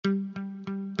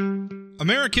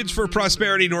Americans for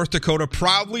Prosperity North Dakota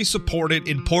proudly supported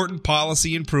important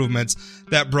policy improvements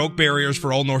that broke barriers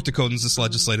for all North Dakotans this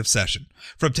legislative session.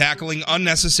 From tackling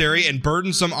unnecessary and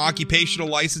burdensome occupational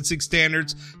licensing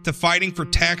standards to fighting for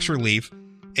tax relief,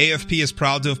 AFP is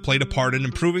proud to have played a part in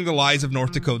improving the lives of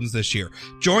North Dakotans this year.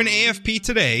 Join AFP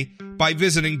today by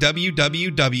visiting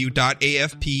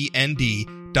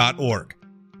www.afpnd.org.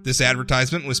 This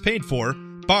advertisement was paid for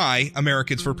by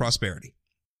Americans for Prosperity.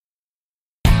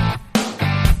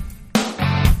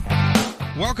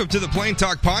 Welcome to the Plain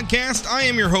Talk Podcast. I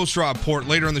am your host, Rob Port.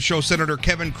 Later in the show, Senator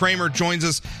Kevin Cramer joins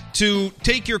us to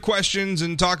take your questions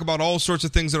and talk about all sorts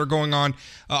of things that are going on.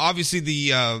 Obviously,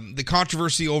 the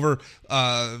controversy over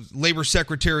Labor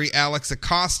Secretary Alex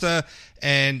Acosta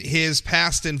and his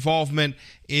past involvement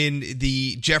in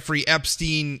the Jeffrey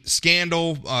Epstein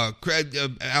scandal.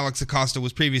 Alex Acosta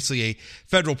was previously a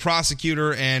federal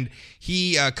prosecutor, and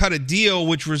he cut a deal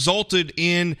which resulted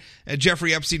in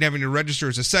Jeffrey Epstein having to register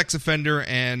as a sex offender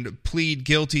and plead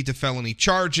guilty to felony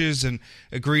charges and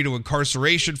agree to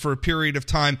incarceration for a period of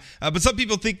time. But some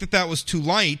people think that that was too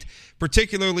light,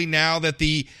 particularly now that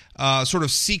the sort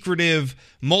of secretive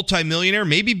multimillionaire,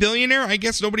 maybe billionaire, I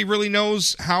guess nobody really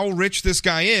knows how rich this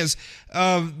guy is.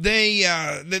 They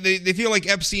feel like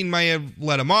Epstein may have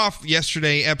let him off.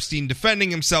 Yesterday, Epstein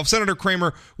defending himself. Senator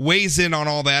Cramer weighs in on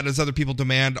all that as other people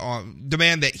demand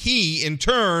that he, in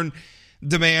turn,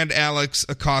 demand Alex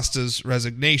Acosta's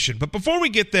resignation. But before we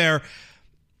get there,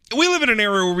 we live in an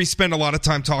era where we spend a lot of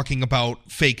time talking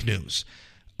about fake news.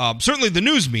 Certainly the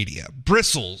news media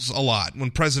bristles a lot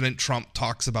when President Trump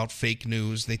talks about fake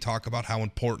news. They talk about how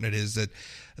important it is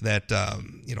that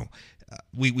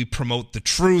we promote the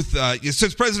truth.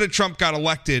 Since President Trump got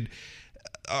elected,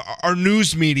 our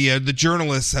news media, the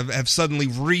journalists, have suddenly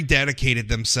rededicated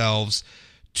themselves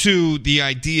to the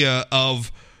idea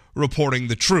of reporting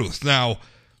the truth. Now,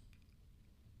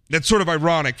 that's sort of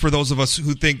ironic for those of us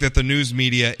who think that the news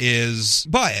media is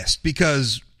biased,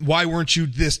 because why weren't you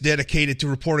this dedicated to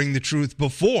reporting the truth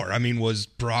before? I mean, was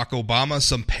Barack Obama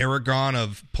some paragon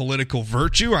of political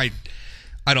virtue? I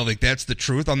don't think that's the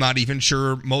truth. I'm not even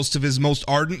sure most of his most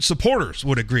ardent supporters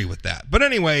would agree with that. But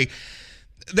anyway,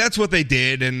 that's what they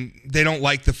did, and they don't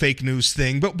like the fake news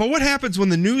thing. But what happens when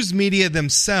the news media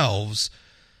themselves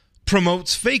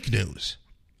promotes fake news?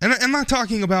 And I'm not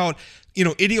talking about,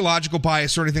 ideological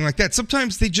bias or anything like that.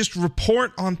 Sometimes they just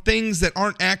report on things that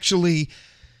aren't actually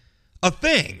a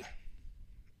thing.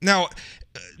 Now,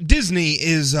 Disney,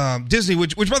 which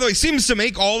by the way seems to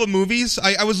make all the movies.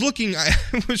 I was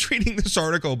reading this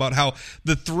article about how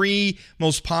the 3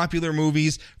 most popular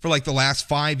movies for like the last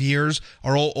 5 years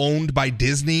are all owned by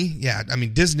Disney. Yeah, I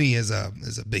mean, Disney is a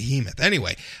behemoth.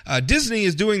 Anyway, Disney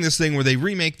is doing this thing where they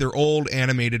remake their old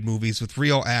animated movies with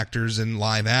real actors in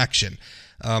live action.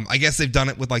 I guess they've done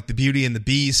it with like the Beauty and the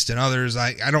Beast and others.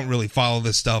 I don't really follow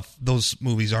this stuff. Those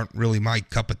movies aren't really my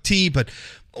cup of tea, but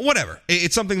whatever.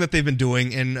 It's something that they've been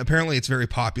doing, and apparently it's very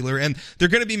popular. And they're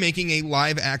going to be making a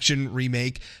live action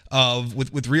remake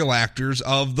with real actors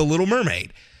of The Little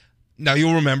Mermaid. Now,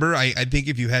 you'll remember, I think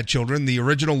if you had children, the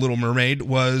original Little Mermaid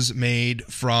was made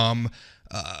from,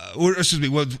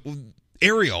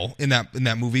 Ariel in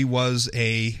that movie was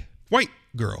a white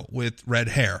girl with red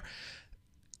hair.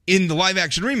 In the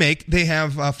live-action remake, they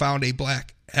have found a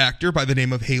black actor by the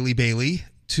name of Halle Bailey,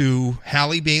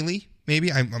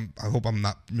 maybe. I hope I'm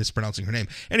not mispronouncing her name.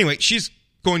 Anyway, she's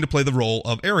going to play the role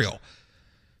of Ariel.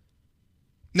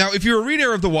 Now, if you're a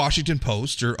reader of the Washington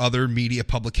Post or other media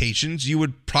publications, you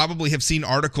would probably have seen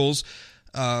articles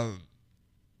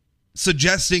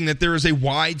suggesting that there is a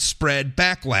widespread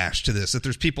backlash to this, that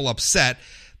there's people upset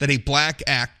that a black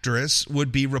actress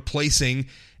would be replacing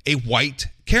a white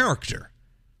character.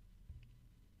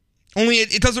 Only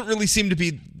it doesn't really seem to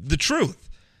be the truth.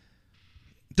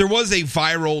 There was a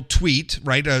viral tweet,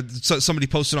 right? Somebody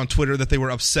posted on Twitter that they were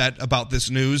upset about this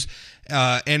news,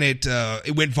 and it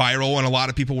went viral, and a lot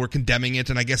of people were condemning it.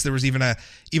 And I guess there was even a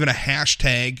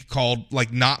hashtag called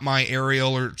like "Not My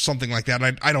Ariel" or something like that.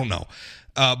 I don't know,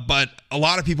 but a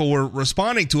lot of people were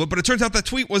responding to it. But it turns out that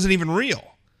tweet wasn't even real.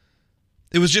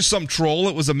 It was just some troll.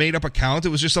 It was a made-up account. It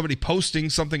was just somebody posting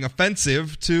something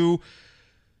offensive to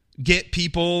get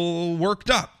people worked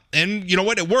up. And you know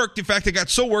what? It worked. In fact, it got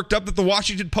so worked up that the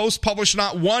Washington Post published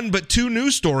not 1, but 2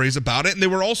 news stories about it, and there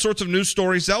were all sorts of news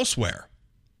stories elsewhere.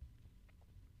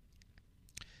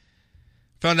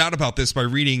 Found out about this by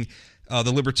reading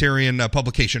the libertarian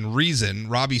publication Reason.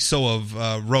 Robbie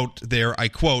Soov wrote there, I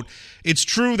quote, "It's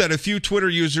true that a few Twitter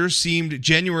users seemed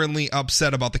genuinely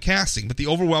upset about the casting, but the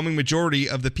overwhelming majority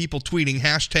of the people tweeting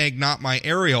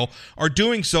 #NotMyAriel are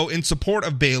doing so in support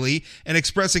of Bailey and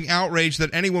expressing outrage that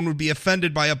anyone would be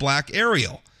offended by a black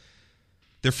Ariel.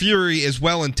 Their fury is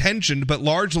well-intentioned but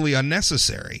largely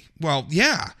unnecessary." Well,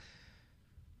 yeah.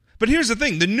 But here's the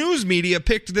thing. The news media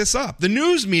picked this up. The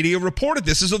news media reported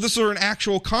this as though this were an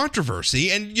actual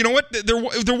controversy. And you know what? There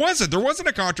wasn't. There wasn't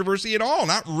a controversy at all.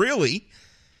 Not really.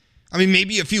 I mean,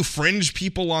 maybe a few fringe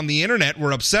people on the internet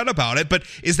were upset about it. But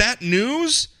is that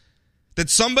news?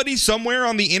 That somebody somewhere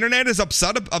on the internet is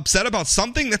upset about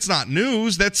something? That's not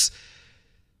news. That's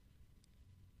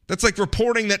like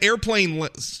reporting that airplane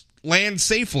lands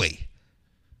safely.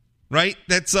 Right?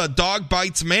 That's dog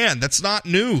bites man. That's not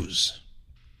news.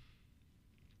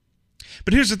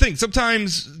 But here's the thing.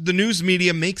 Sometimes the news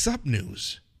media makes up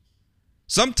news.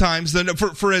 Sometimes,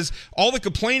 for as all the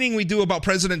complaining we do about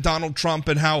President Donald Trump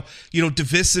and how,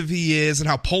 divisive he is and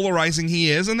how polarizing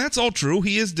he is, and that's all true.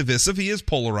 He is divisive. He is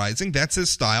polarizing. That's his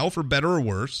style, for better or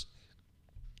worse.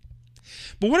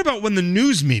 But what about when the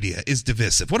news media is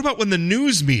divisive? What about when the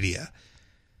news media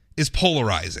is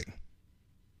polarizing?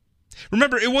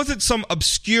 Remember, it wasn't some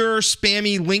obscure,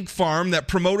 spammy link farm that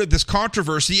promoted this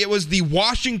controversy. It was the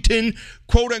Washington,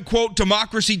 quote-unquote,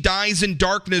 Democracy Dies in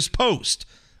Darkness Post,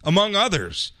 among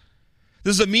others.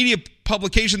 This is a media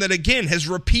publication that, again, has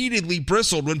repeatedly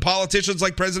bristled when politicians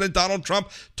like President Donald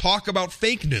Trump talk about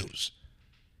fake news.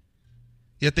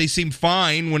 Yet they seem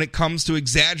fine when it comes to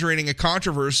exaggerating a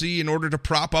controversy in order to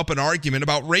prop up an argument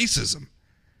about racism.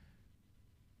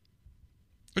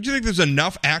 Don't you think there's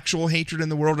enough actual hatred in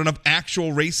the world, enough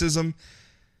actual racism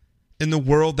in the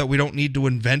world that we don't need to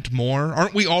invent more?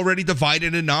 Aren't we already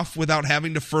divided enough without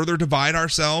having to further divide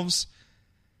ourselves?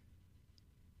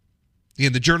 Yeah,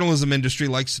 the journalism industry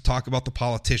likes to talk about the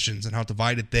politicians and how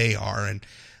divided they are, and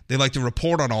they like to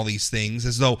report on all these things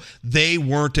as though they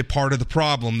weren't a part of the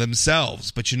problem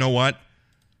themselves. But you know what?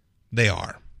 They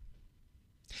are.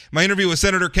 My interview with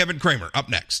Senator Kevin Cramer, up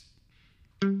next.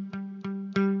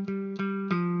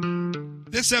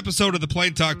 This episode of the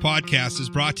Plain Talk Podcast is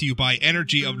brought to you by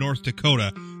Energy of North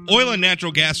Dakota. Oil and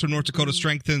natural gas from North Dakota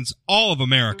strengthens all of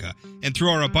America. And through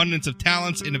our abundance of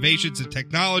talents, innovations, and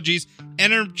technologies,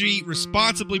 energy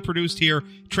responsibly produced here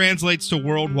translates to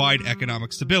worldwide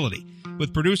economic stability.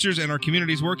 With producers and our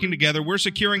communities working together, we're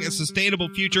securing a sustainable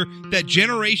future that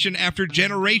generation after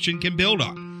generation can build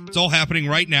on. It's all happening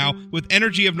right now with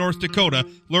Energy of North Dakota.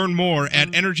 Learn more at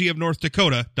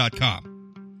energyofnorthdakota.com.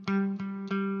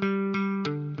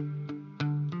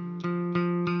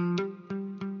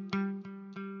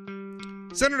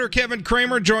 Senator Kevin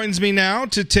Cramer joins me now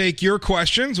to take your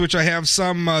questions, which I have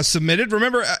some submitted.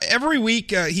 Remember, every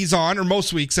week he's on, or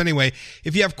most weeks anyway.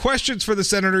 If you have questions for the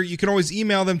senator, you can always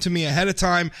email them to me ahead of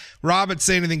time,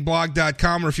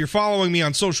 rob@sayanythingblog.com, or if you're following me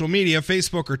on social media,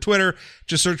 Facebook or Twitter,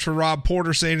 just search for Rob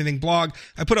Porter, Say Anything Blog.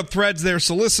 I put up threads there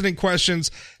soliciting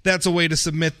questions. That's a way to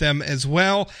submit them as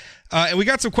well. And we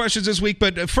got some questions this week,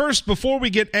 but first, before we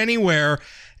get anywhere,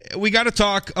 we got to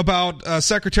talk about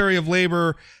Secretary of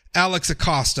Labor Alex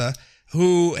Acosta,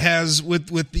 who has,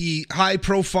 with the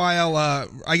high-profile,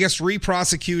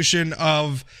 re-prosecution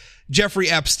of Jeffrey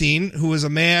Epstein, who is a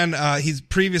man, he's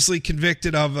previously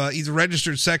convicted of, he's a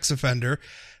registered sex offender.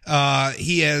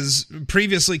 He has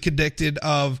previously convicted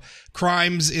of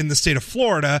crimes in the state of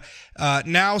Florida,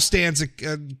 now stands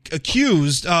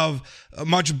accused of a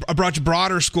much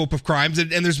broader scope of crimes.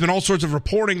 And there's been all sorts of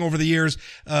reporting over the years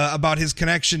about his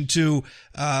connection to,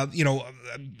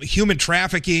 human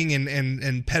trafficking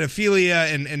and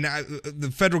pedophilia. And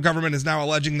the federal government is now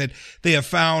alleging that they have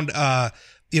found,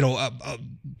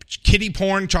 kiddie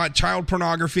porn, child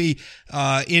pornography,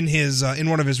 in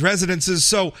one of his residences.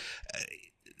 So,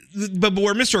 but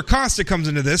where Mr. Acosta comes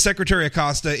into this, Secretary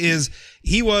Acosta, is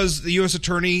he was the U.S.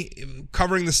 attorney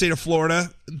covering the state of Florida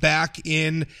back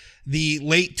in the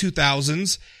late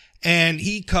 2000s, and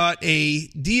he cut a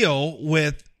deal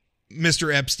with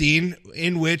Mr. Epstein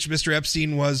in which Mr.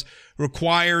 Epstein was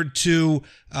required to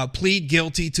plead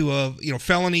guilty to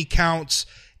felony counts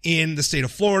in the state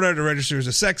of Florida, to register as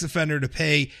a sex offender, to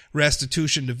pay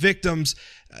restitution to victims,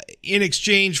 in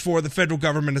exchange for the federal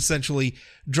government essentially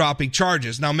dropping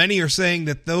charges. Now, many are saying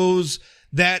that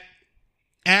that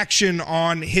action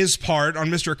on his part, on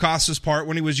Mr. Acosta's part,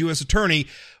 when he was U.S. attorney,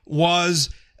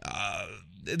 was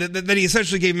that he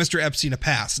essentially gave Mr. Epstein a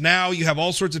pass. Now you have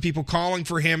all sorts of people calling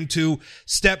for him to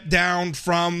step down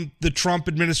from the Trump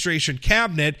administration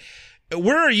cabinet.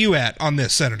 Where are you at on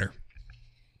this, Senator?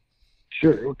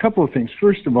 Sure. A couple of things.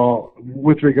 First of all,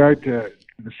 with regard to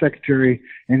the secretary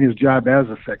and his job as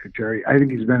a secretary. I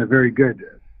think he's been a very good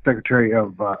Secretary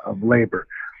of Labor.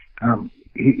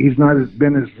 He's not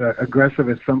been as aggressive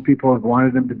as some people have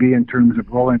wanted him to be in terms of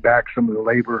rolling back some of the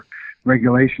labor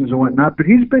regulations and whatnot. But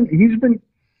he's been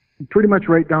pretty much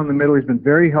right down the middle. He's been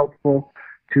very helpful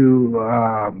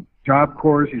to Job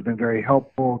Corps. He's been very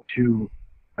helpful to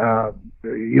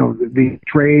the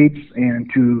trades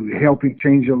and to helping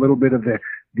change a little bit of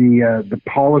the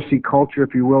policy culture,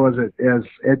 if you will, as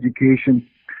education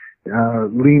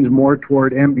leans more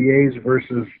toward MBAs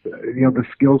versus the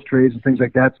skills trades and things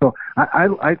like that. So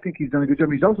I think he's done a good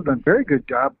job. He's also done a very good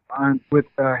job with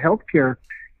healthcare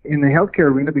in the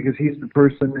healthcare arena, because he's the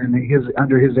person and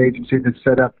under his agency that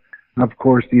set up, of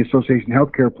course, the association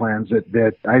healthcare plans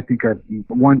that I think are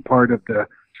one part of the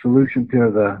solution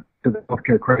to the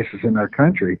healthcare crisis in our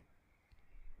country.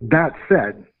 That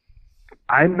said,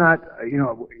 I'm not,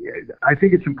 I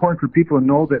think it's important for people to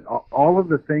know that all of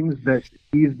the things that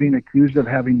he's been accused of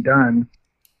having done,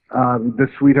 the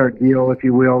sweetheart deal, if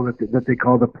you will, that they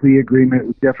call the plea agreement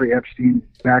with Jeffrey Epstein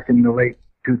back in the late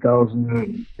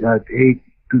 2008,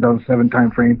 2007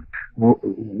 timeframe,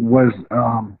 was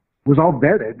all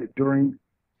vetted during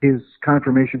his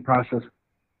confirmation process,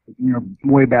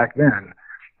 way back then.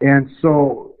 And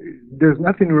so there's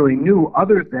nothing really new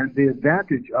other than the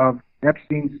advantage of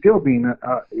Epstein still being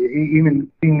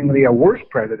even seemingly a worse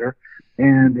predator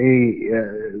and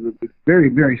a very,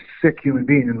 very sick human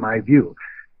being, in my view.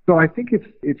 So I think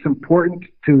it's important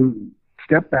to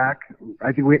step back.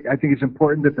 I think it's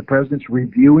important that the president's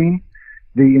reviewing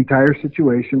the entire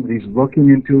situation. He's looking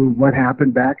into what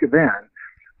happened back then.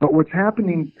 But what's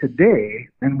happening today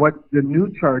and what the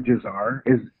new charges are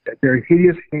is that they're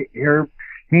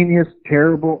heinous,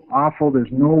 terrible, awful.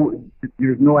 There's no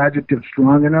adjective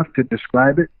strong enough to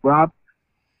describe it, Rob.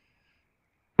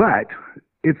 But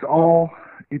it's all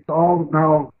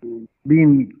now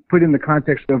being put in the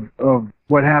context of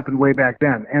what happened way back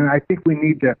then. And I think we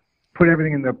need to put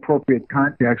everything in the appropriate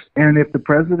context. And if the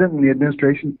president and the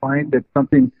administration find that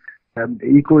something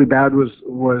equally bad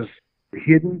was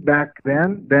hidden back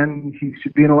then he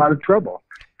should be in a lot of trouble.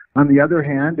 On the other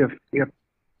hand, if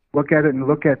look at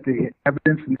the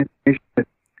evidence and information that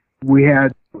we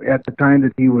had at the time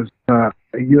that he was a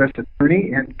U.S.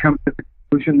 attorney, and come to the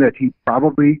conclusion that he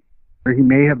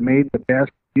may have made the best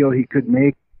deal he could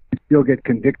make and still get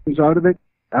convictions out of it,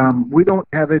 we don't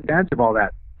have advantage of all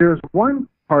that. There's one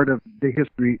part of the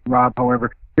history, Rob,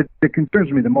 however, that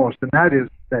concerns me the most, and that is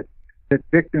that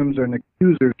victims and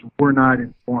accusers were not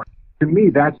informed. To me,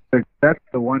 that's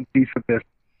the one piece of this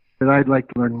that I'd like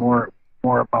to learn more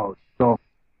about. So,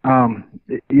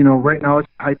 right now it's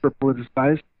hyper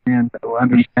politicized, and I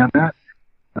understand that.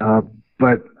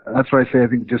 But that's why I say I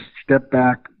think just step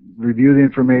back, review the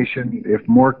information. If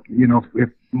more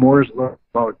is learned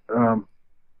about the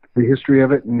history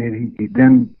of it,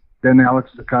 and then Alex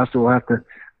Acosta will have to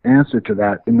answer to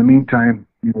that. In the meantime,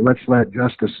 let's let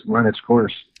justice run its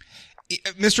course.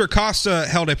 Mr. Acosta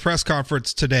held a press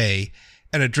conference today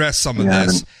and addressed some of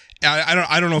this.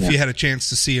 I don't know if you had a chance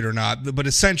to see it or not, but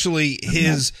essentially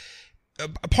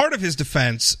part of his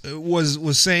defense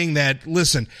was saying that,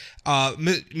 listen,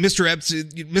 Mr.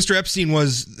 Epstein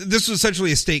this was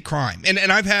essentially a state crime,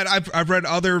 and I've read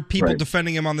other people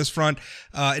defending him on this front.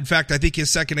 In fact, I think his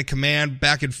second in command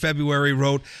back in February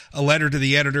wrote a letter to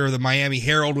the editor of the Miami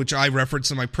Herald, which I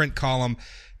referenced in my print column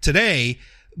today.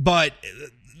 But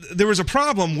there was a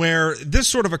problem where this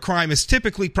sort of a crime is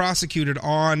typically prosecuted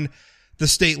on the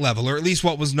state level, or at least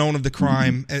what was known of the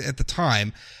crime at the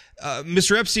time.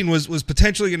 Mr. Epstein was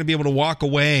potentially going to be able to walk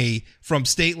away from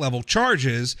state level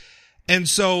charges. And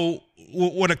so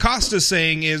what Acosta is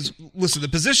saying is, listen, the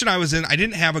position I was in, I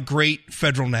didn't have a great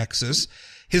federal nexus.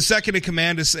 His second in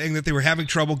command is saying that they were having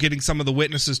trouble getting some of the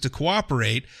witnesses to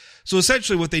cooperate. So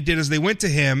essentially what they did is they went to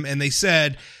him and they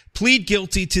said, plead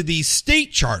guilty to these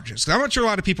state charges. I'm not sure a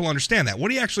lot of people understand that.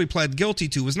 What he actually pled guilty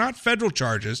to was not federal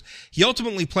charges. He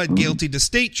ultimately pled guilty to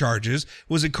state charges,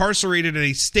 was incarcerated at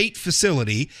a state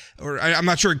facility, or I'm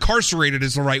not sure incarcerated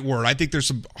is the right word. I think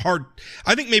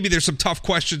maybe there's some tough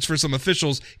questions for some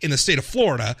officials in the state of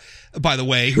Florida, by the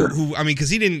way, because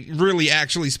he didn't really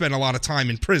actually spend a lot of time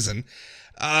in prison.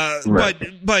 But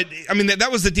I mean,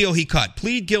 that was the deal he cut.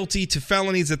 Plead guilty to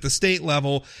felonies at the state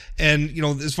level. And,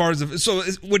 as far as,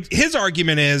 what his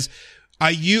argument is,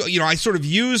 I sort of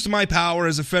used my power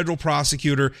as a federal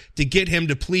prosecutor to get him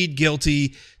to plead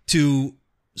guilty to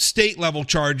state level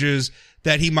charges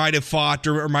that he might have fought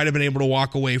or might have been able to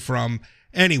walk away from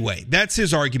anyway. That's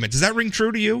his argument. Does that ring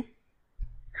true to you?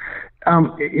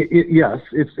 Yes,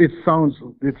 it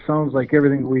sounds like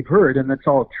everything we've heard, and that's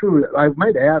all true. I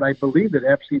might add, I believe that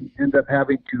Epstein ended up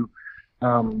having to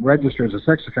register as a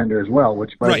sex offender as well,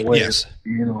 which, by the way, yes.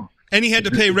 is, and he had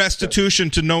to pay restitution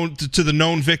to the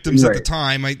known victims at the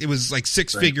time. It was like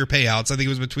six-figure payouts. I think it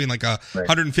was between like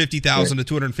 $150,000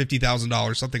 to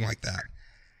 $250,000, something like that.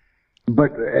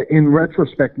 But in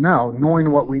retrospect now,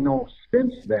 knowing what we know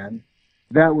since then,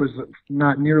 that was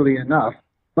not nearly enough.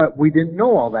 But we didn't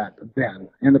know all that then,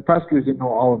 and the prosecutors didn't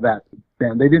know all of that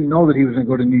then. They didn't know that he was going to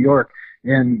go to New York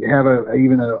and have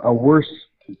even a worse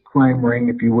crime ring,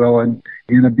 if you will, and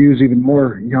abuse even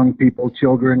more young people,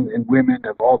 children, and women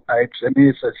of all types. I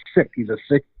mean, he's a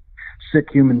sick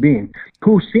human being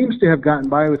who seems to have gotten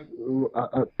by with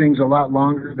things a lot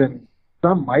longer than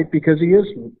some might, because he is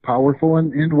powerful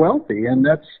and wealthy, and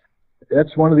that's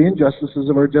one of the injustices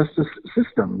of our justice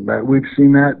system. That we see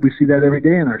that every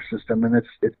day in our system, and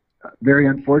it's very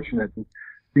unfortunate and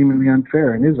seemingly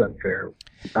unfair, and is unfair.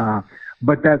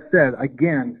 But that said,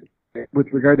 again, with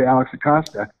regard to Alex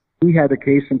Acosta, he had a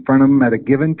case in front of him at a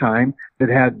given time that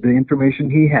had the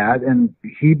information he had, and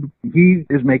he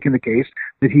is making the case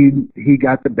that he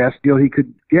got the best deal he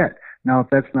could get. Now, if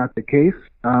that's not the case,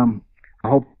 I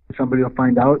hope somebody will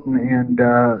find out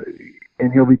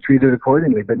and he'll be treated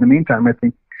accordingly. But in the meantime, I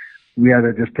think we ought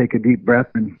to just take a deep breath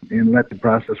and let the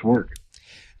process work.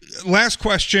 Last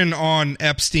question on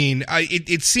Epstein.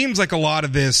 It seems like a lot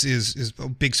of this is a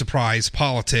big surprise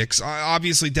politics.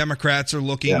 Obviously, Democrats are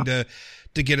looking to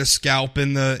get a scalp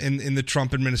in the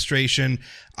Trump administration.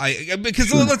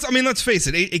 Let's face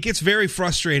it. It gets very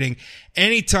frustrating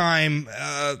anytime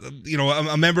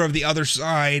a member of the other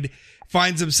side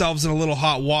finds themselves in a little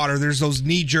hot water. There's those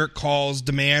knee-jerk calls,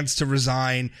 demands to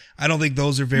resign. I don't think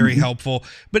those are very helpful.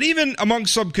 But even among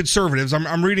some conservatives,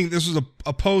 I'm reading, this was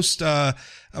a post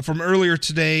from earlier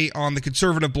today on the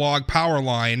conservative blog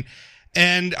Powerline,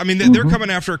 and I mean they're coming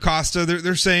after Acosta.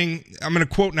 They're saying, I'm going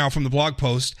to quote now from the blog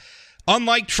post,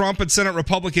 unlike Trump and Senate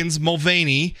Republicans,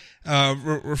 Mulvaney,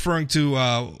 referring to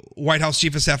White House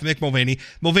Chief of Staff Mick Mulvaney,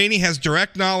 Mulvaney has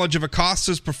direct knowledge of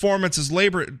Acosta's performance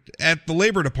at the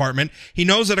Labor Department. He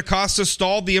knows that Acosta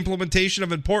stalled the implementation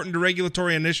of important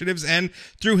regulatory initiatives and,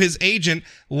 through his agent,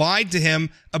 lied to him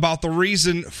about the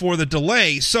reason for the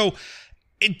delay. So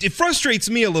it frustrates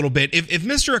me a little bit. If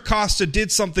Mr. Acosta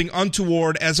did something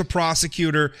untoward as a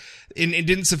prosecutor and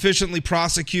didn't sufficiently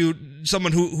prosecute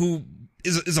someone who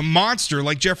is a monster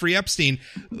like Jeffrey Epstein,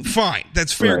 fine,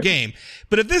 that's fair game.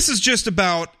 But if this is just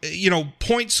about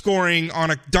point scoring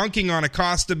dunking on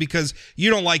Acosta because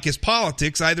you don't like his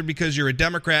politics, either because you're a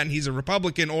Democrat and he's a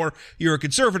Republican, or you're a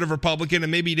conservative Republican and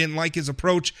maybe you didn't like his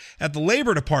approach at the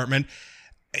Labor Department,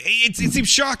 it seems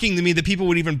shocking to me that people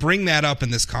would even bring that up in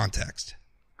this context.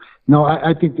 No,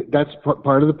 I think that's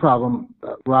part of the problem,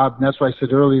 Rob. And that's why I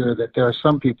said earlier that there are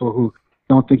some people who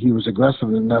don't think he was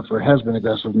aggressive enough or has been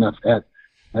aggressive enough at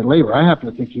Labor. I happen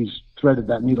to think he's threaded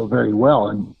that needle very well,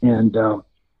 and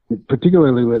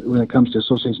particularly when it comes to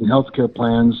association healthcare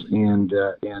plans and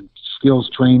skills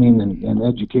training and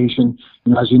education.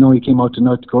 As you know, he came out to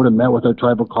North Dakota, met with our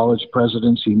tribal college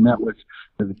presidents. He met with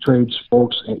the trade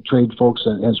folks,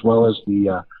 as well as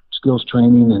the skills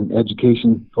training and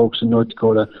education folks in North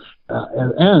Dakota,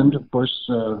 and of course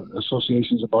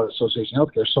associations about association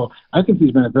healthcare. So I think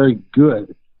he's been a very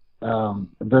good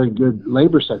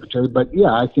labor secretary. But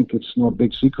yeah, I think it's no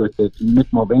big secret that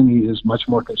Mick Mulvaney is much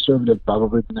more conservative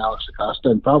probably than Alex Acosta,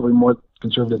 and probably more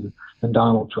conservative than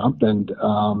Donald Trump. And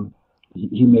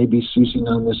he may be seizing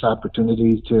on this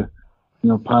opportunity to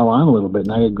pile on a little bit.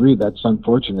 And I agree, that's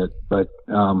unfortunate. But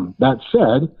that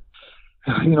said,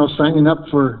 signing up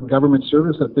for government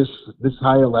service at this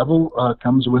higher level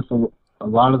comes with a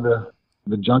lot of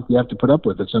the junk you have to put up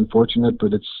with. It's unfortunate,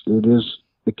 but it is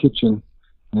the kitchen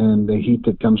and the heat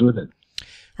that comes with it.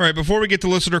 All right, before we get to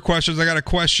listener questions, I got a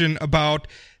question about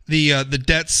the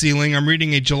debt ceiling. I'm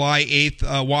reading a July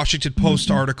 8th Washington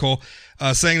Post article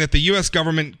saying that the U.S.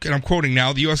 government, and I'm quoting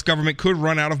now, the U.S. government could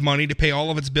run out of money to pay all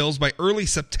of its bills by early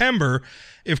September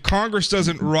if Congress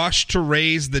doesn't rush to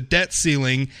raise the debt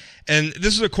ceiling. And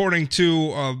this is according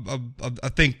to a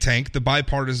think tank, the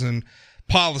Bipartisan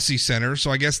Policy Center.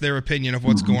 So I guess their opinion of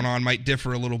what's going on might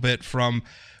differ a little bit from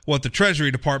what the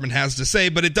Treasury Department has to say.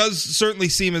 But it does certainly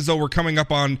seem as though we're coming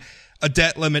up on a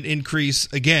debt limit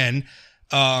increase again.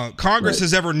 Congress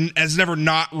has never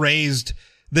not raised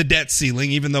the debt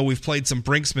ceiling, even though we've played some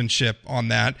brinksmanship on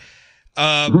that.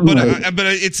 But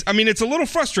it's a little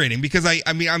frustrating because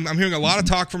I'm hearing a lot of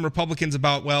talk from Republicans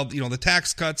about, the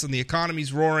tax cuts and the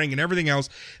economy's roaring and everything else.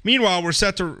 Meanwhile, we're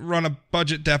set to run a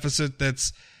budget deficit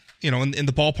that's in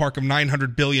the ballpark of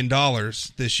 $900 billion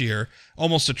this year,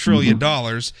 almost $1 trillion,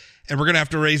 and we're going to have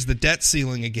to raise the debt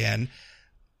ceiling again.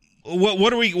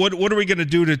 What are we going to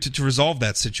do to resolve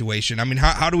that situation? I mean,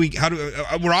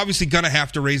 we're obviously going to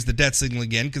have to raise the debt ceiling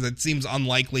again, because it seems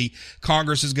unlikely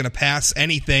Congress is going to pass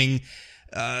anything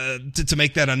to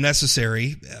make that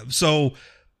unnecessary. So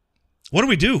what do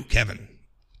we do, Kevin?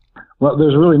 Well,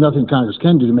 there's really nothing Congress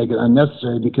can do to make it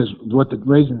unnecessary, because what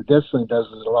raising the debt ceiling does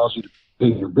is it allows you to pay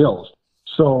your bills.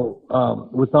 So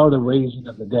without a raising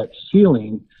of the debt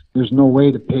ceiling, there's no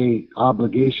way to pay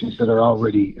obligations that are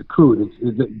already accrued.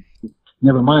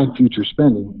 Never mind future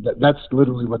spending. That's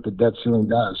literally what the debt ceiling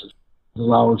does. It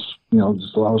allows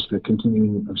the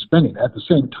continuing of spending. At the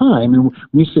same time, and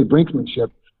when you say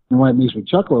brinkmanship, and why it makes me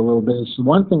chuckle a little bit, it's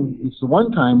the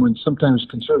one time when sometimes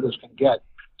conservatives can get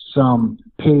some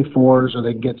pay-fors, or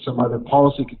they get some other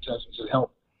policy concessions that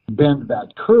help bend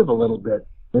that curve a little bit,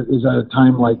 is at a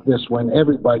time like this when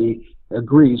everybody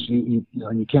agrees you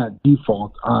can't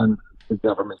default on the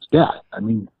government's debt. I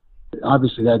mean,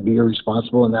 obviously that'd be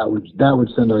irresponsible, and that would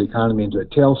send our economy into a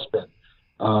tailspin.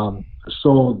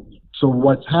 So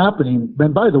what's happening?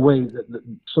 And by the way,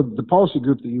 the policy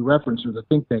group that you referenced, or the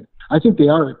think tank, I think they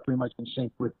are pretty much in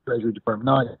sync with the Treasury Department.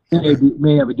 Now, they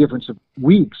may have a difference of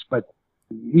weeks, but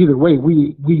either way,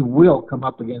 we will come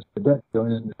up against the debt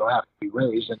ceiling, and it'll have to be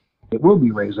raised, and it will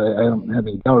be raised. I don't have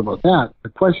any doubt about that. The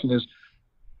question is,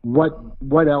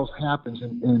 what else happens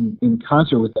in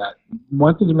concert with that?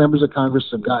 One thing the members of Congress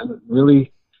have gotten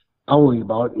really owly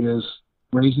about is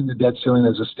raising the debt ceiling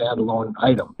as a standalone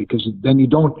item, because then you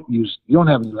don't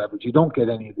have any leverage. You don't get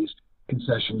any of these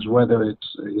concessions, whether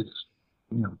it's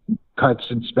cuts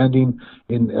in spending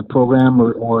in a program,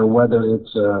 or whether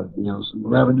it's some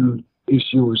revenue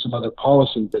issue or some other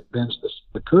policy that bends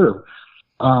the curve.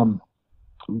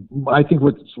 I think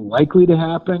what's likely to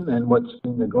happen, and what's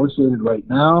being negotiated right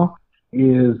now,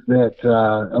 is that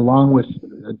along with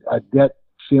a debt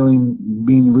ceiling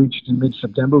being reached in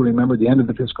mid-September, remember the end of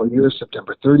the fiscal year is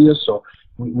September 30th, so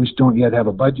we still don't yet have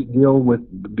a budget deal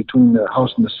between the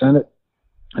House and the Senate,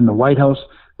 and the White House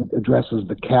addresses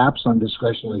the caps on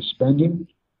discretionary spending.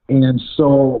 And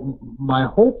so my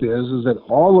hope is that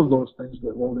all of those things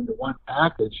get rolled into one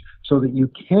package, so that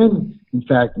you can, in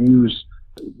fact, use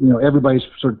everybody's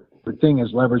sort of thing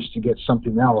as leverage to get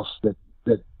something else that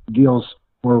deals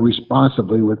more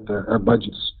responsibly with our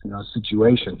budget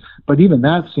situation. But even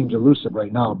that seems elusive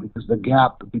right now, because the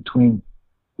gap between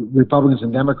Republicans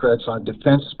and Democrats on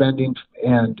defense spending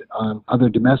and other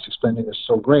domestic spending is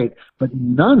so great, but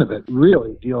none of it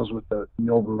really deals with the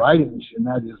overriding issue, and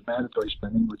that is mandatory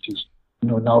spending, which is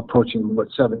now approaching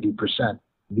 70% of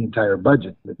the entire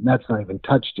budget. And that's not even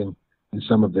touched in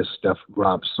some of this stuff,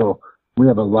 Rob. So we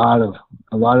have a lot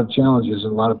of challenges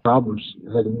and a lot of problems.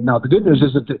 Now, the good news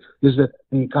is that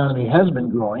the economy has been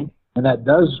growing, and that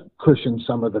does cushion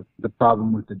some of the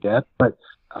problem with the debt, but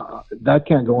that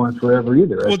can't go on forever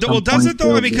either. Well, does it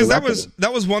though? I mean, because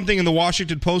that was one thing in the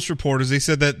Washington Post report, is they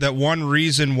said that one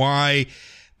reason why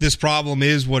this problem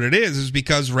is what it is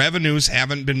because revenues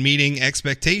haven't been meeting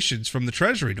expectations from the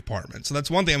Treasury Department. So that's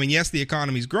one thing. I mean, yes, the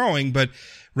economy's growing, but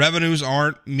revenues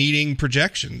aren't meeting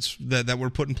projections that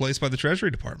were put in place by the Treasury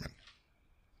Department.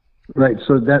 Right.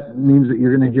 So that means that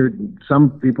you're going to hear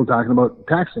some people talking about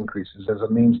tax increases as a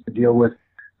means to deal with,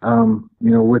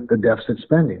 with the deficit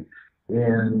spending,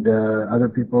 and other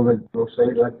people that will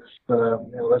say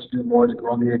let's do more to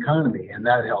grow the economy, and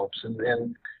that helps,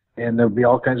 and there'll be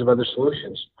all kinds of other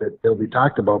solutions that they'll be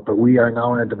talked about. But we are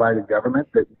now in a divided government.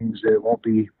 That means that it won't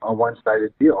be a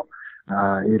one-sided deal.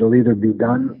 It'll either be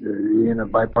done in a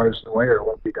bipartisan way, or it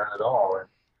won't be done at all.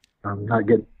 And not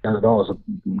getting done at all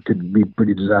could be a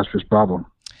pretty disastrous problem.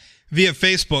 Via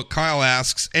Facebook, Kyle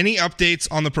asks, any updates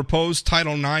on the proposed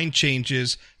Title IX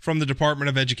changes from the Department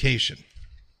of Education?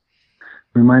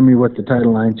 Remind me what the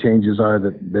Title IX changes are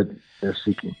that they're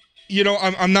seeking.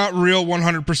 I'm not real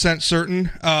 100%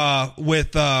 certain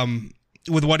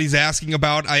with what he's asking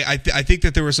about. I think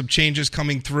that there were some changes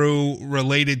coming through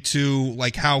related to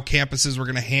like how campuses were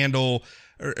going to handle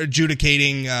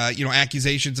adjudicating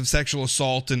accusations of sexual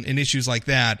assault and issues like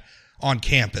that on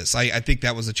campus. I think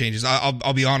that was the changes.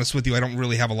 I'll be honest with you, I don't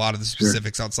really have a lot of the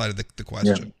specifics outside of the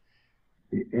question.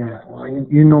 Yeah. Well,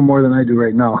 you know more than I do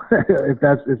right now if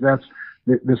that's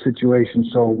the situation.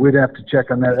 So we'd have to check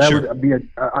on that. That Sure. would be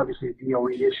obviously a DOE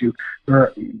issue.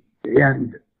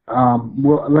 And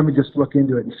let me just look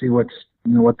into it and see what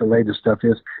the latest stuff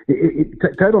is.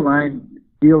 Title IX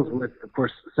deals with, of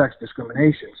course, sex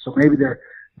discrimination. So maybe they're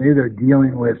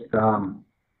dealing with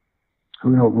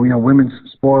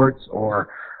women's sports, or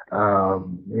but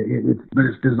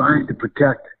it's designed to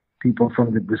protect people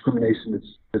from the discrimination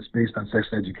that's based on sex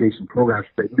education programs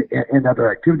and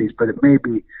other activities, but it may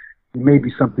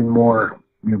be something more,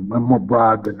 more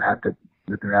broad than that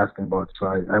they're asking about. So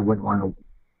I wouldn't want to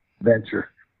venture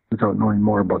without knowing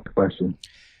more about the question.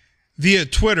 Via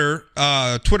Twitter,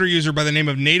 Twitter user by the name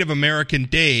of Native American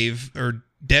Dave, or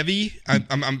Devi, I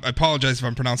apologize if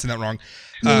I'm pronouncing that wrong.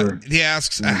 Sure. He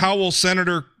asks, how will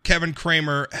Senator Kevin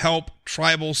Cramer help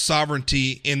tribal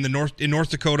sovereignty in North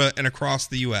Dakota and across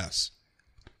the U.S.?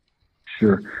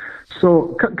 Sure.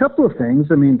 So a couple of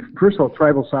things. I mean, first of all,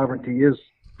 tribal sovereignty is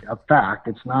a fact.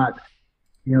 It's not,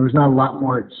 there's not a lot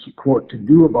more, quote, to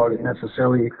do about it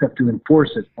necessarily, except to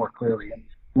enforce it more clearly. And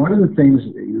one of the things,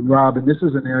 Rob, and this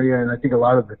is an area, and I think a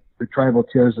lot of the tribal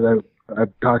chairs that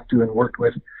I've talked to and worked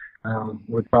with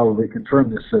would probably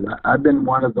confirm this. And I've been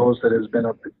one of those that has been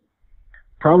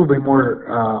probably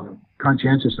more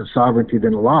conscientious of sovereignty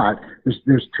than a lot.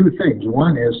 There's two things.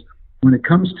 One is, when it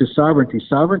comes to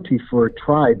sovereignty for a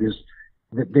tribe is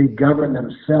that they govern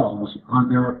themselves on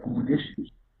their own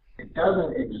issues. It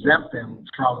doesn't exempt them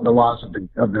from the laws of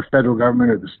the federal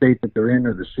government or the state that they're in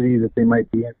or the city that they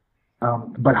might be in.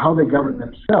 But how they govern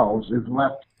themselves is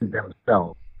left to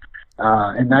themselves.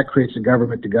 And that creates a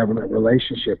government-to-government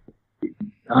relationship.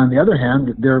 On the other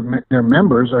hand, their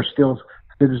members are still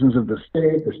citizens of the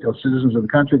state. They're still citizens of the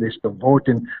country. They still vote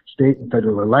in state and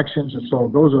federal elections. And so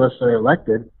those of us that are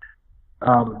elected,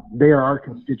 they are our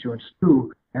constituents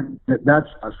too. And that's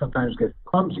sometimes gets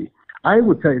clumsy. I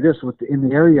would tell you this: in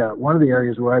the area, one of the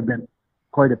areas where I've been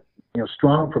quite a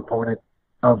strong proponent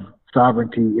of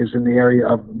sovereignty is in the area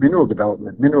of mineral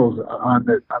development, minerals on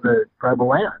the tribal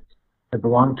lands that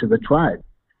belong to the tribe.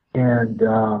 And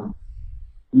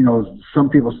some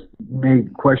people may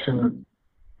question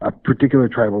a particular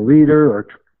tribal leader or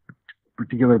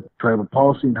particular tribal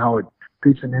policy and how it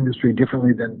treats an industry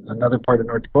differently than another part of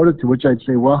North Dakota. To which I'd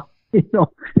say, well, if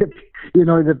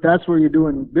that's where you're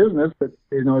doing business, but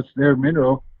it's their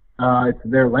mineral, it's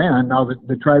their land. Now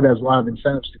the tribe has a lot of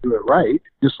incentives to do it right,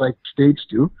 just like states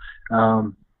do.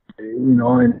 So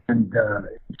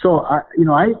I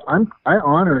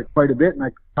honor it quite a bit, and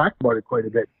I talk about it quite a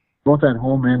bit, both at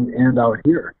home and out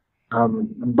here.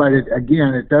 But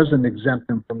it doesn't exempt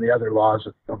them from the other laws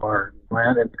of our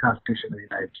land and the Constitution of the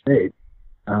United States.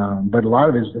 But a lot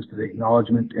of it is just the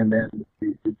acknowledgement and then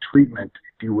the treatment,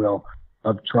 if you will,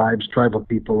 of tribes, tribal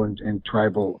people, and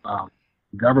tribal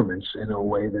governments in a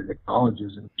way that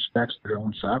acknowledges and respects their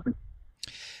own sovereignty.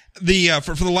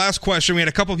 For the last question, we had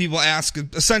a couple of people ask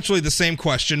essentially the same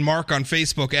question. Mark on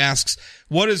Facebook asks,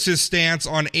 what is his stance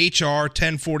on HR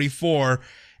 1044?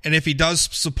 And if he does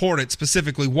support it,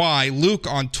 specifically why? Luke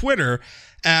on Twitter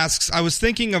asks, I was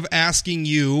thinking of asking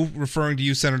you, referring to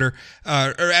you, Senator,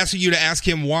 or asking you to ask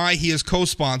him why he is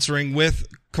co-sponsoring with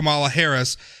Kamala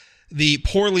Harris the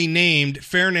poorly named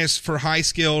Fairness for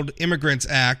High-Skilled Immigrants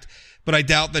Act, but I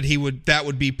doubt that that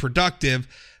would be productive.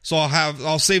 So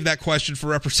I'll save that question for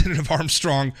Representative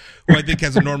Armstrong, who I think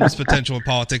has enormous potential in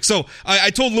politics. So I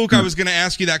told Luke I was going to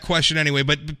ask you that question anyway,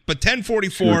 but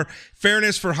 1044, sure.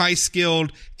 Fairness for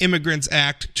High-Skilled Immigrants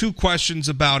Act, 2 questions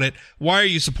about it. Why are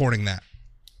you supporting that?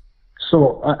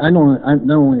 So I not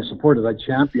only support it, I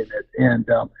champion it. And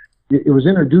it was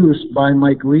introduced by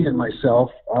Mike Lee and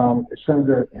myself.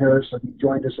 Senator Harris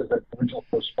joined us as an original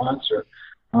co-sponsor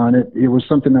on it. It was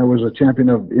something I was a champion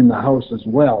of in the House as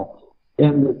well.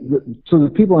 And so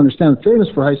that people understand, fairness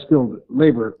for high-skilled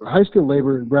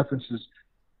labor references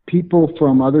people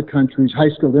from other countries,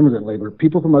 high-skilled immigrant labor,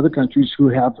 people from other countries who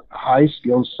have high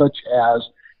skills such as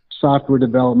software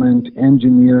development,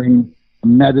 engineering,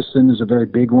 medicine is a very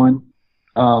big one.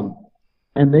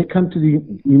 And they come to the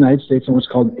United States on what's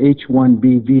called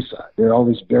H-1B visa. There are all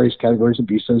these various categories of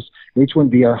visas.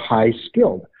 H-1B are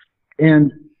high-skilled.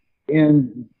 And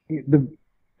the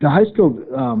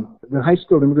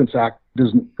High-Skilled Immigrants Act,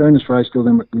 Fairness for High-Skilled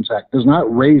Immigrants Act, does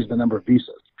not raise the number of visas.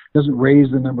 It doesn't raise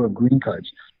the number of green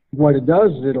cards. What it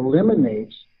does is it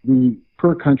eliminates the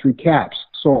per-country caps.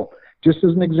 So, just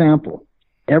as an example,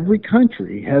 every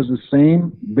country has the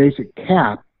same basic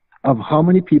cap of how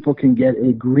many people can get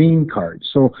a green card.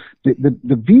 So the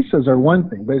visas are one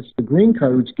thing, but it's the green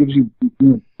card which gives you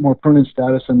more permanent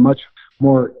status and much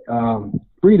more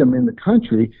freedom in the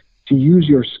country to use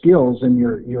your skills and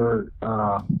your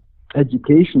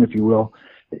education, if you will,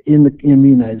 in the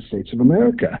United States of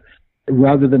America,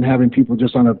 rather than having people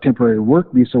just on a temporary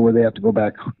work visa where they have to go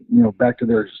back, back to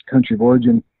their country of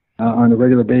origin on a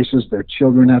regular basis. Their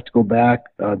children have to go back.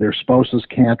 Their spouses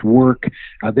can't work.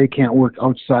 They can't work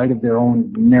outside of their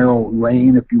own narrow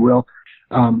lane, if you will.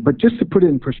 But just to put it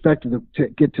in perspective, to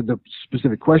get to the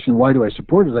specific question, why do I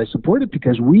support it? I support it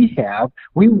because we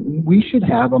should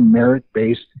have a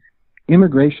merit-based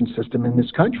immigration system in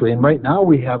this country. And right now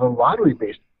we have a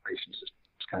lottery-based immigration system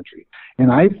in this country.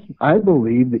 And I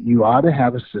believe that you ought to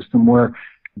have a system where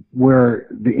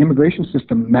the immigration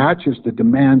system matches the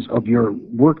demands of your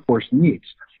workforce needs.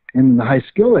 In the high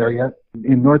skill area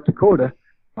in North Dakota,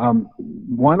 1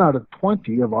 out of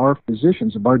 20 of our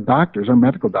physicians, of our doctors, our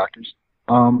medical doctors,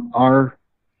 are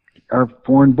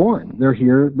foreign born. They're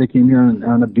here. They came here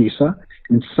on a visa.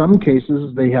 In some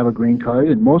cases, they have a green card.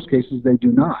 In most cases, they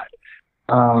do not.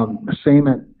 Same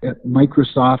at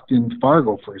Microsoft in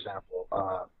Fargo, for example.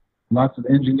 Lots of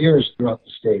engineers throughout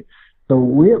the state. So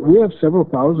we have several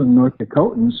thousand North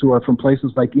Dakotans who are from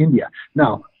places like India.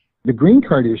 Now, the green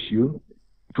card issue,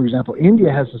 for example,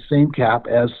 India has the same cap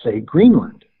as, say,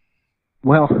 Greenland.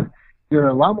 Well, there are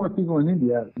a lot more people in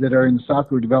India that are in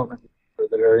software development,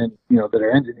 that are in, that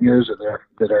are engineers, or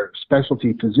that are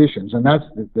specialty physicians, and that's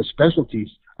the specialties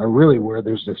are really where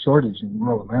there's a shortage in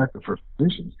rural America for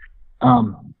physicians. A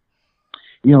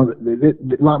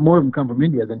lot more of them come from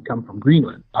India than come from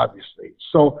Greenland, obviously.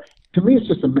 So to me,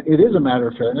 it is a matter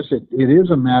of fairness. It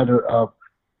is a matter of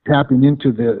tapping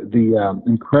into the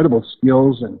incredible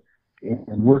skills and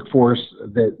workforce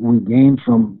that we gain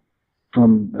from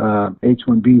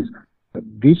H-1Bs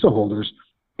visa holders.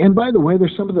 And by the way, they're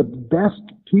some of the best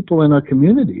people in our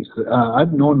communities.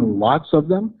 I've known lots of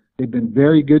them. They've been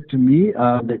very good to me.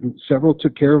 Several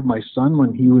took care of my son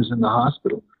when he was in the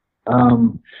hospital.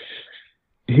 I've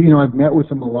met with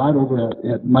them a lot over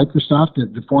at Microsoft,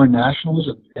 at the foreign nationals,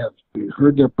 have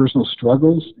heard their personal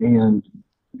struggles, and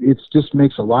it just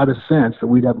makes a lot of sense that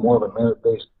we'd have more of a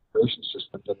merit-based immigration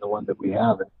system than the one that we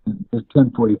have. And the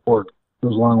 1044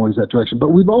 goes a long ways that direction. But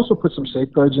we've also put some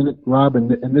safeguards in it, Rob, and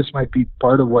this might be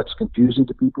part of what's confusing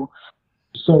to people.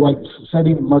 So, like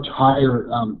setting much higher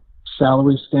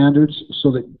salary standards,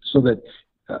 so that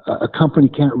a company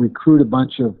can't recruit a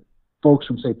bunch of folks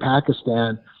from, say,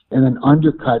 Pakistan and then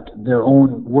undercut their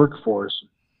own workforce,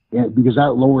 because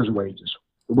that lowers wages.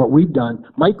 What we've done,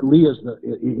 Mike Lee is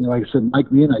like I said,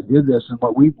 Mike Lee and I did this, and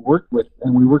what we've worked with,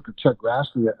 and we worked with Chuck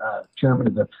Grassley, chairman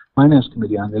of the finance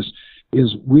committee on this,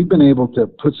 is we've been able to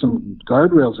put some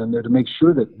guardrails in there to make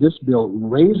sure that this bill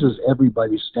raises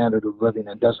everybody's standard of living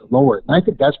and doesn't lower it. And I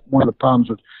think that's one of the problems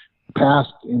with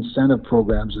past incentive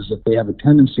programs, is that they have a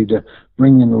tendency to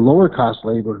bring in the lower cost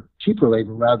labor, cheaper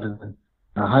labor, rather than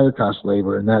higher cost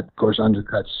labor, and that, of course,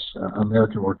 undercuts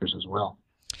American workers as well.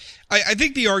 I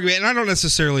think the argument, and I don't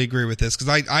necessarily agree with this,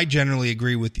 because I generally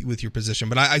agree with your position,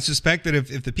 but I suspect that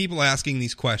if the people asking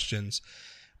these questions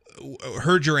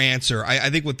heard your answer, I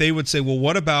think what they would say, well,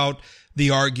 what about the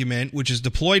argument, which is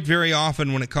deployed very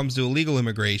often when it comes to illegal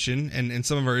immigration, and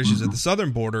some of our issues at the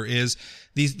southern border, is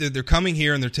they're coming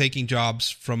here and they're taking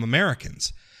jobs from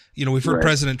Americans. We've heard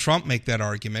President Trump make that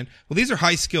argument. Well, these are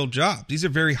high-skilled jobs. These are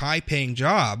very high-paying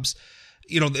jobs.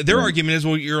 Their argument is,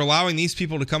 well, you're allowing these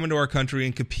people to come into our country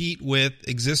and compete with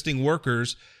existing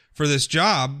workers for this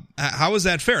job. How is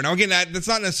that fair? Now, again, that's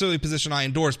not necessarily a position I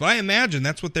endorse, but I imagine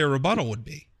that's what their rebuttal would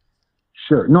be.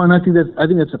 Sure. No, and I think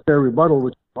that's a fair rebuttal,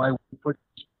 which is why we put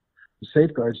the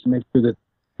safeguards to make sure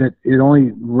that it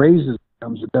only raises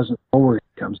incomes, it doesn't lower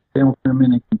incomes. They don't come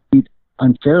in and compete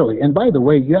unfairly. And by the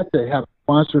way, you have to have a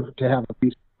sponsor to have a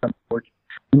piece of work.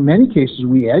 In many cases,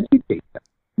 we educate them.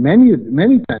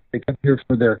 Many times they come here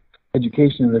for their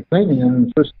education and their training, and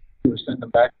the first thing is send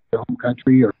them back to their home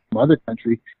country or some other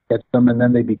country, get them, and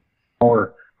then they become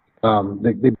more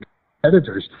they become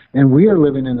competitors. And we are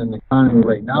living in an economy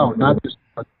right now, not just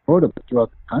in Florida, but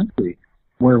throughout the country,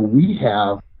 where we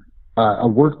have a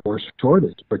workforce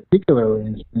shortage, particularly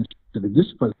in specific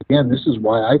disciplines. Again, this is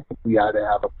why I think we ought to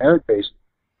have a merit-based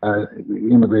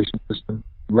immigration system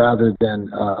rather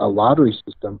than a lottery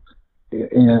system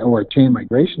or a chain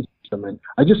migration system. And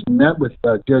I just met with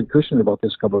Jared Kushner about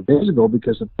this a couple of days ago,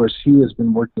 because, of course, he has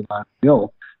been working on a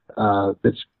bill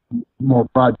that's more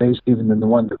broad-based even than the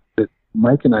one that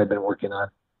Mike and I have been working on,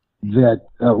 that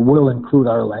will include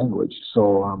our language.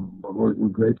 So we're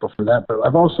grateful for that. But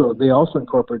they also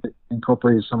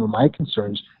incorporated some of my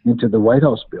concerns into the White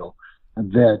House bill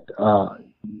that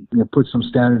put some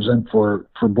standards in for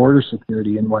border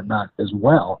security and whatnot as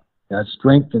well. That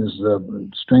strengthens the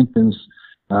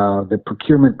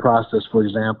procurement process, for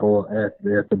example, at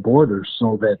the border,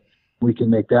 so that we can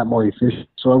make that more efficient.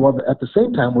 So at the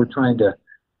same time, we're trying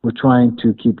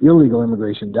to keep illegal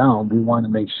immigration down. We want to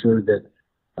make sure that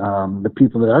the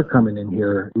people that are coming in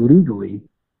here legally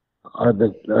are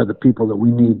the people that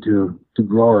we need to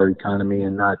grow our economy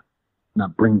and not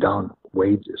bring down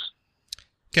wages.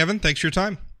 Kevin, thanks for your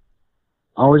time.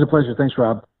 Always a pleasure. Thanks,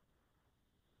 Rob.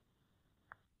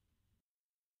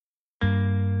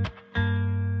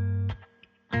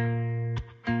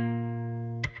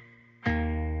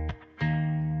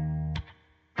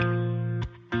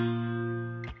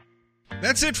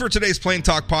 That's it for today's Plain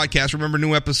Talk podcast. Remember,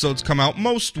 new episodes come out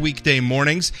most weekday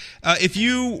mornings. If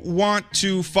you want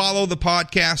to follow the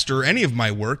podcast or any of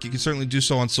my work, you can certainly do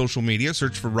so on social media.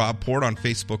 Search for Rob Port on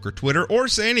Facebook or Twitter, or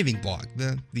Say Anything blog.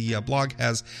 The blog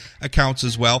has accounts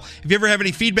as well. If you ever have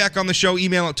any feedback on the show,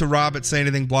 email it to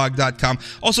rob@sayanythingblog.com.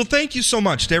 Also, thank you so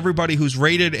much to everybody who's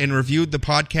rated and reviewed the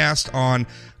podcast on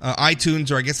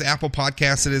iTunes, or I guess Apple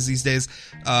Podcasts it is these days.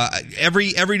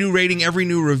 Every new rating, every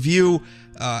new review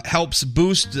helps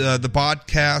boost the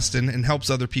podcast and helps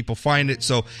other people find it.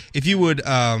 So if you would,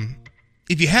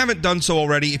 if you haven't done so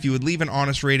already, if you would leave an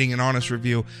honest rating and honest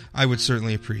review, I would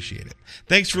certainly appreciate it.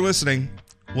 Thanks for listening.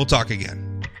 We'll talk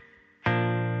again.